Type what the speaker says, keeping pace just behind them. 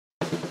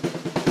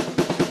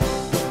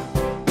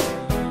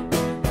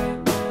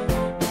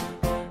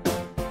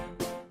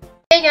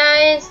Hey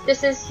guys,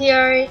 this is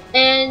here,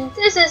 and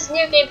this is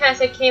new Game Pass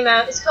that came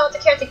out. It's called the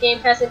Character Game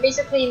Pass. It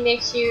basically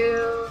makes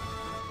you,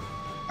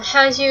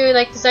 has you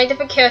like design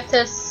different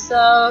characters.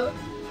 So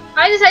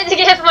I decided to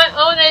get my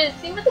own and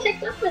see what the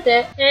heck's up with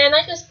it, and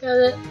I just got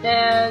it,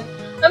 and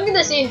I'm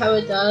gonna see how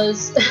it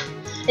does.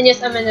 And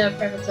yes, I'm in a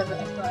private server,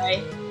 FYI.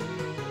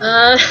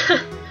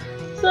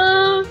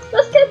 So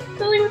let's get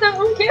going with our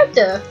own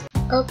character.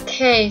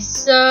 Okay,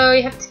 so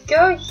you have to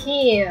go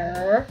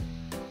here.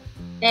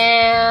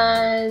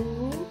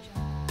 And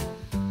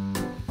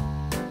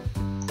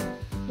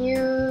you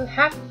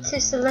have to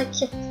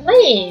select your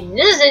flame.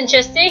 This is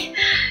interesting.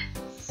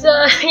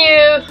 So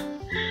you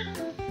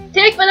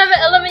pick whatever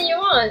element you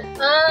want.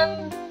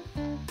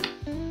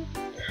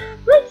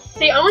 Let's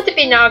see. I want to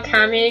be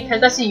Narukami because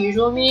that's the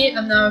usual me.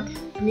 I'm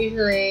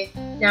usually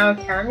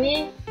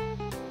Narukami.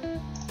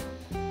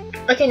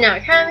 Okay,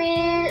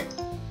 Narukami.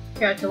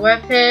 Character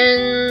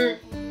weapon.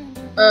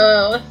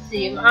 Let's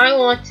see, I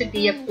want to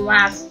be a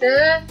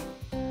blaster.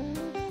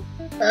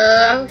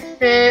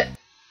 Outfit.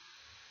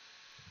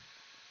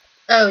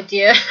 Oh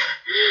dear.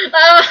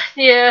 Oh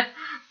dear.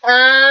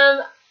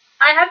 I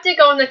have to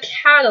go in the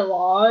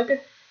catalog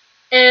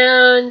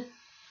and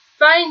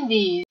find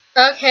these.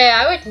 Okay,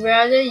 I would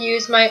rather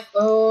use my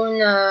own,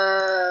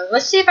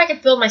 let's see if I can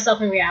build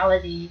myself in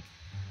reality.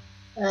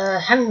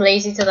 I'm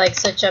lazy to like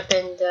search up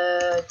in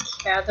the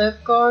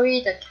category,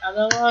 the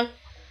catalog.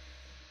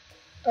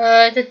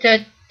 Okay,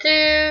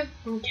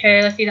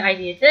 let's see the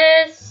ID of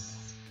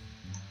this.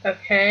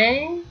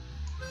 Okay.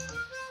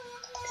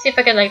 See if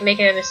I can like make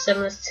it a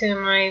resemblance to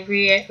my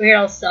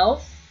real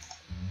self.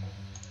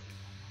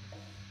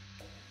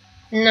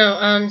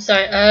 No,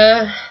 sorry,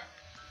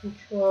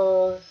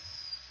 Control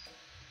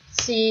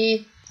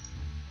C,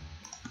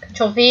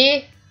 Control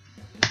V.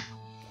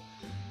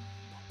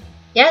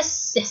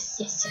 Yes.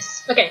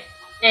 Okay,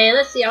 and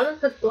let's see, I'm gonna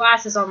put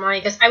glasses on mine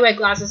because I wear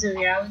glasses in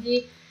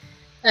reality.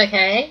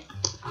 Okay.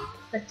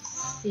 Let's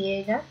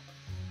see that.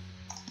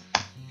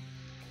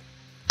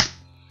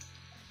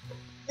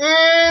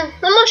 I'm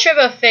not sure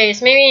about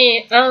face.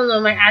 Maybe, I don't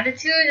know, my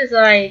attitude is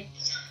like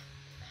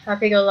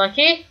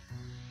happy-go-lucky.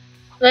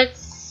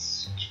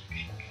 Let's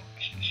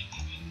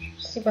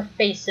see what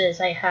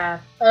faces I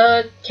have.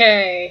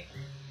 Okay.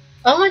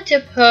 I want to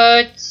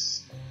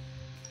put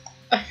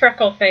a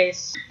freckle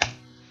face.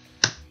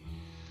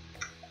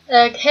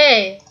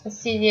 Okay, let's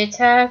see the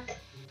attack.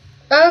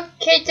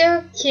 Okay,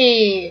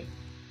 dokie.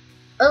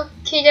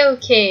 Okie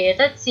dokie,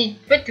 let's see,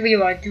 what do we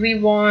want? Do we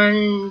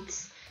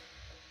want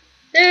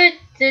a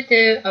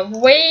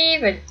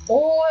wave, an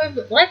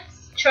orb?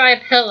 Let's try a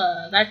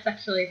pillar. That's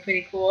actually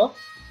pretty cool.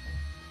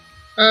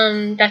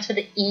 That's for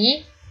the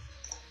E.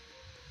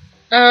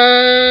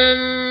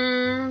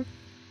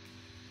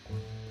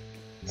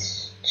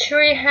 Should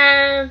we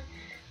have...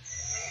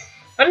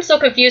 I'm so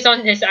confused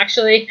on this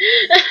actually.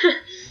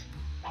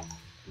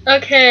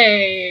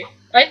 Okay,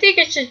 I think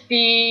it should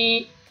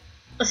be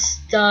a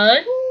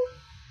stun.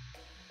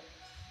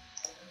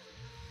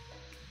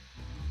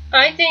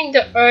 I think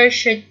the earth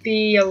should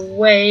be a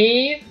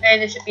wave,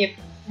 and it should be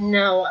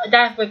no,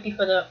 that would be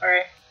for the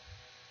earth.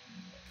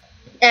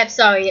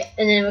 Sorry,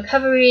 and then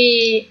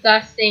recovery,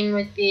 last thing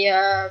would be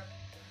a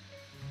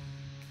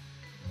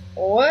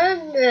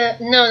orb?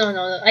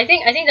 No. I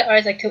think the earth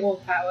is like too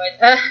overpowered.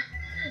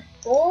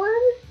 Orb?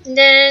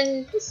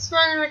 Then this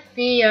one would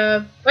be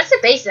what's the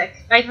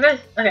basic?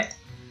 Okay.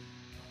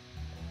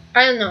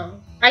 I don't know.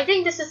 I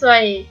think this is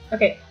like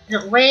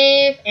no,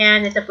 wave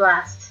and it's a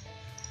blast.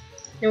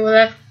 And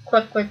left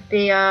click would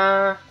be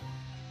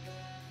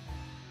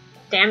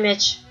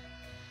damage.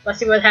 Let's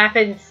see what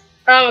happens.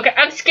 Oh, okay,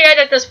 I'm scared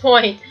at this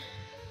point.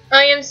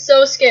 I am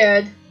so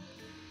scared.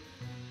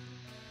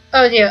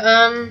 Oh dear,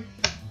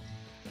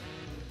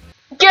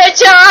 good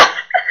job!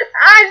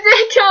 I'm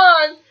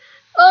Deacon!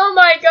 Oh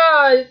my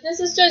god, this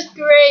is just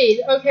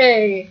great.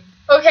 Okay.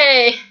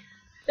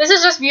 This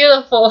is just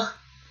beautiful.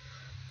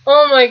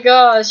 Oh my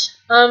gosh.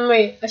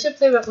 Wait, I should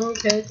play my own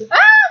character.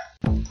 Ah!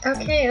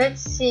 Okay,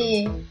 let's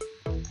see.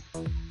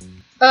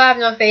 Oh, I have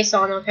no face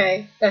on.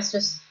 Okay, that's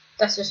just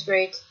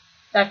great.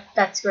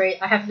 That's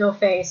great. I have no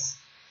face.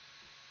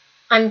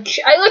 I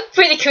look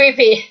pretty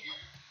creepy.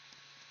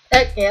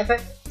 Okay,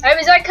 but I'm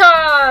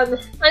Zekon.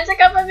 I'm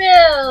Zekon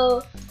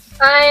Famil.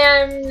 I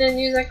am the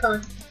new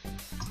Zekon.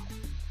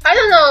 I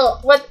don't know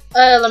what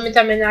element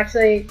I'm in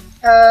actually.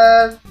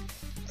 I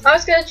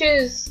was gonna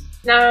choose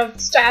now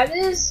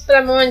Stratus, but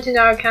I'm more into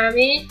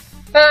Narukami.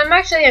 But I'm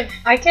actually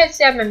I can't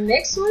say I'm a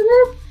mix with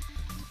it.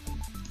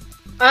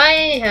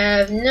 I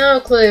have no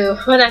clue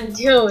what I'm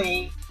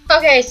doing.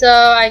 Okay, so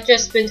I've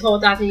just been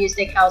told not to use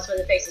decals for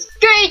the faces.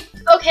 Great!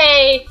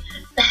 Okay!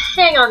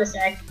 Hang on a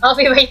sec. I'll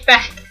be right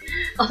back.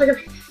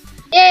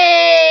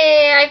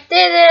 Yay! I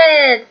did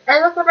it! I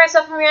look at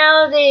myself in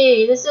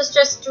reality. This is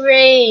just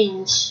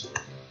strange.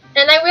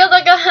 And I wield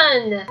a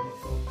gun!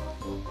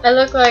 I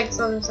look like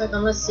some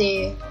second. Let's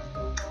see.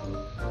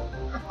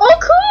 Oh,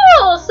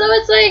 cool! So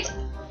it's like...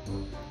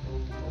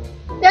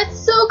 That's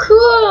so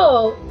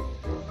cool!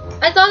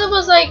 I thought it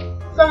was like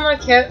from a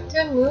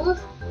character move.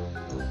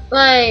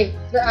 Like,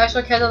 the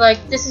actual character.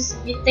 Like, this is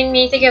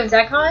thinking of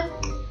Zekon.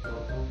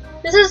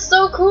 This is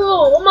so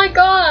cool! Oh my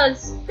god!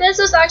 This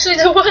was actually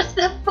worth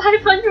the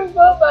 500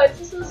 robots.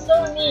 This is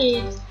so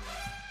neat.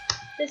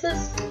 This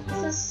is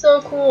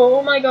so cool.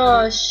 Oh my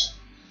gosh!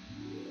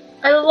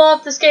 I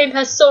love this game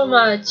pass so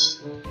much.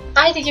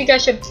 I think you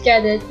guys should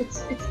get it.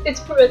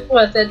 It's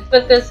worth it.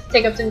 But this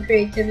take up some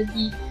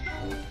creativity.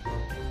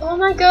 Oh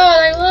my god!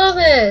 I love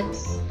it.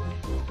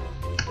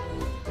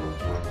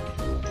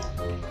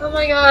 Oh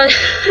my god!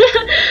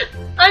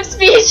 I'm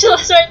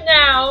speechless right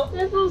now.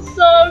 This is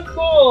so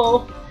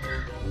cool.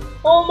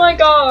 Oh my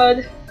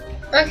god.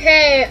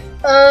 Okay,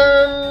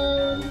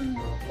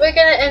 we're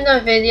gonna end our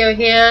video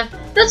here.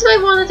 That's what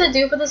I wanted to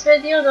do for this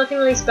video. Nothing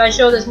really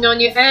special. There's no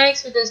new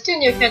eggs, but there's 2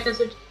 new characters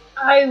which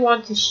I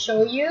want to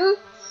show you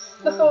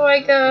before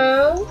I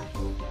go.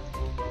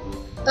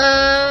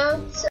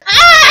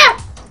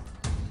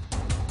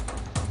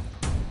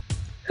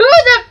 Who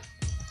the?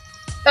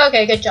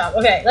 Okay, good job.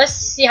 Okay, let's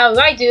see how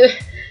I do.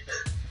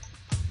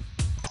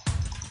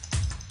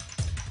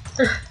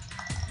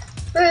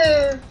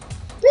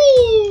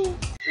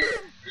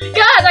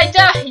 God, I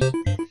died!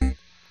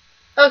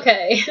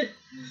 Okay.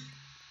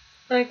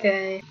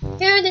 Okay.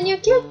 Here are the new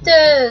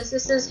characters!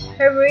 This is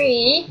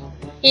Harry.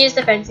 He's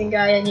the fencing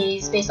guy and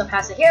he's based off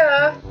Haze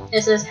Hero.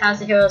 This is Haze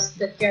Hero's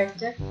the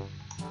character.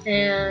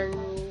 And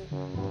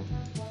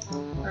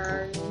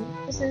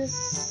this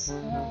is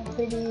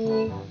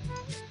pretty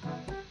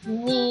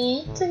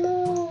neat to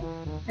know.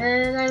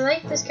 And I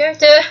like this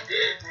character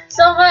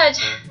so much.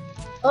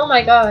 Oh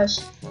my gosh.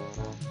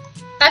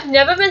 I've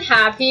never been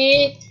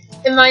happy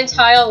in my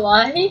entire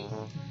life.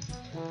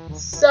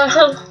 So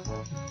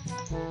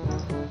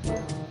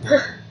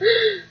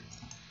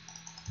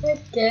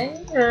okay.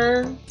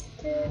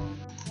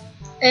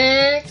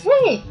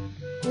 Okay.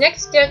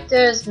 Next character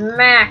is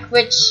Mac,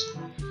 which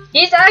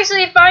he's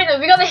actually final.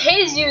 We got the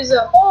Haze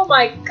user. Oh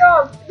my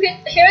god.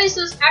 Haze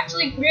is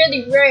actually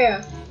really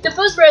rare. The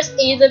first rare is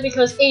Aether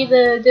because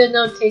Aether did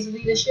not taste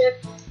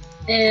leadership,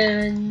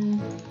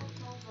 and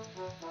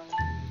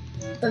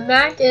the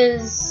Mac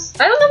is,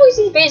 I don't know who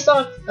he's based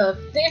off of.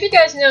 If you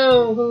guys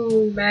know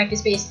who Mac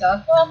is based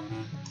off, well,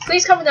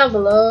 please comment down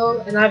below.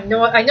 And I have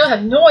no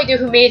idea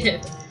who made him.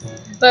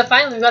 But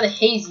finally, we got a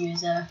Haze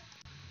user.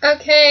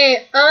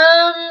 Okay,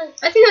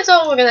 I think that's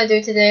all we're gonna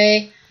do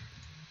today.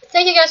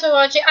 Thank you guys for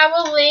watching. I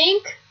will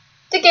link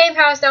the Game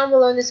Pass down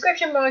below in the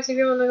description box if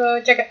you want to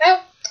go check it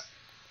out.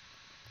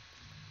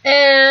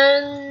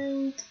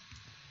 And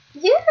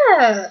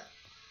yeah,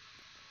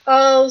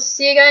 I'll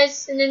see you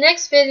guys in the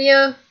next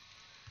video.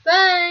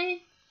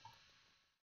 Bye!